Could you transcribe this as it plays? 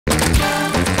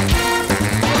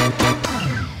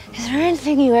there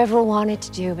anything you ever wanted to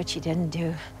do but you didn't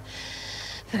do?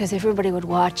 Because everybody would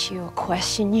watch you or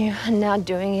question you, and now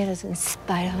doing it is in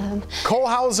spite of them. Cole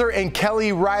Hauser and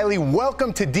Kelly Reilly,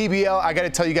 welcome to DBL. I gotta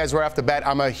tell you guys right off the bat,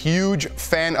 I'm a huge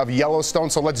fan of Yellowstone,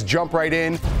 so let's jump right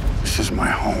in. This is my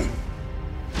home.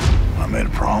 I made a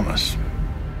promise.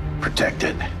 Protect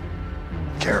it,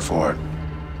 care for it,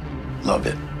 love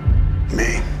it.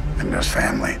 Me and this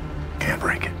family can't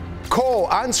break it. Cole,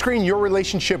 on screen, your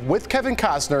relationship with Kevin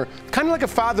Costner, kind of like a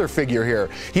father figure here.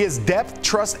 He has depth,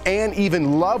 trust, and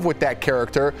even love with that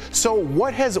character. So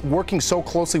what has working so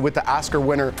closely with the Oscar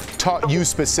winner taught you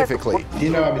specifically? You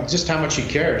know, I mean, just how much he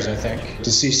cares, I think.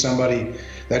 To see somebody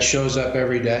that shows up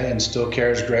every day and still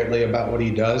cares greatly about what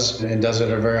he does and does it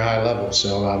at a very high level.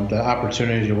 So the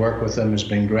opportunity to work with him has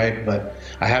been great, but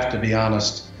I have to be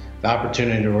honest, the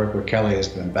opportunity to work with Kelly has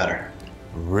been better.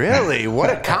 Really? What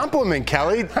a compliment,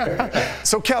 Kelly.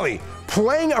 So, Kelly,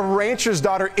 playing a rancher's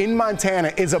daughter in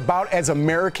Montana is about as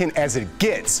American as it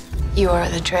gets. You are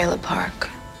the trailer park.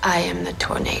 I am the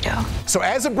tornado. So,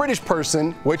 as a British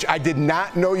person, which I did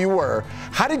not know you were,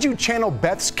 how did you channel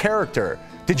Beth's character?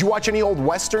 Did you watch any old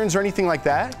Westerns or anything like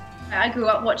that? I grew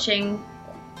up watching,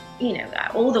 you know,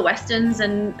 all the Westerns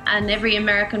and every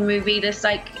American movie, just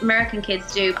like American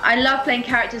kids do. I love playing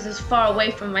characters as far away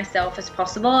from myself as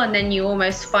possible, and then you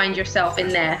almost find yourself in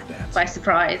there by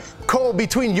surprise. Cole,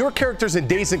 between your characters in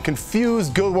Dazed and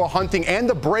Confused, Good Will Hunting, and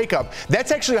The Breakup,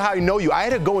 that's actually how I know you. I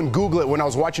had to go and Google it when I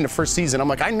was watching the first season. I'm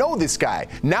like, I know this guy.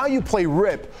 Now you play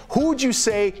Rip. Who would you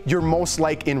say you're most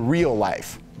like in real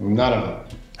life? None of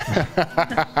them.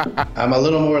 I'm a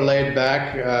little more laid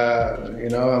back. You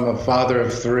know, I'm a father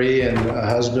of 3 and a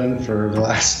husband for the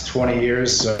last 20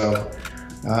 years. So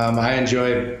I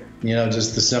enjoy, you know,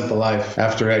 just the simple life.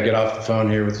 After I get off the phone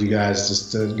here with you guys,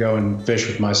 just to go and fish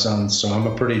with my son. So I'm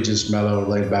a pretty just mellow,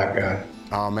 laid back guy.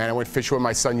 Oh man, I went fishing with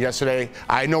my son yesterday.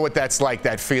 I know what that's like,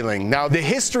 that feeling. Now, the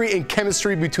history and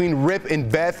chemistry between Rip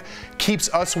and Beth keeps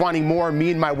us wanting more,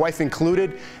 me and my wife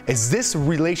included. Is this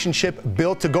relationship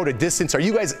built to go to distance? Are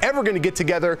you guys ever gonna get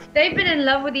together? They've been in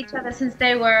love with each other since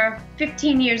they were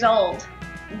 15 years old.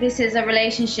 This is a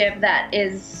relationship that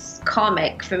is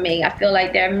karmic for me. I feel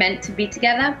like they're meant to be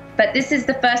together. But this is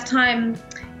the first time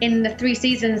in the 3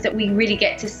 seasons that we really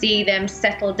get to see them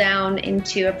settle down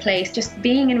into a place, just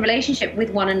being in relationship with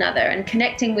one another and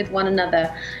connecting with one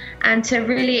another, and to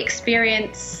really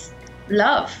experience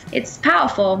love. It's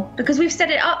powerful because we've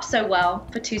set it up so well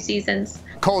for 2 seasons.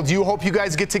 Cole, do you hope you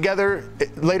guys get together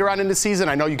later on in the season?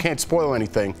 I know you can't spoil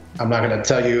anything. I'm not going to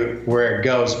tell you where it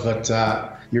goes, but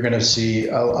you're going to see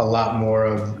a lot more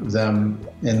of them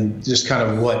and just kind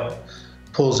of what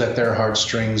pulls at their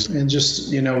heartstrings and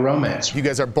just, you know, romance. You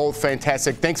guys are both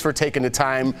fantastic. Thanks for taking the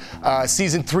time.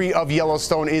 Season 3 of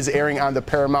Yellowstone is airing on the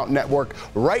Paramount Network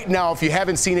right now. If you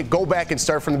haven't seen it, go back and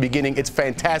start from the beginning. It's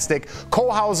fantastic. Cole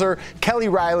Hauser, Kelly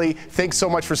Reilly, thanks so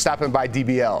much for stopping by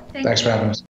DBL. Thanks for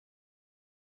having us.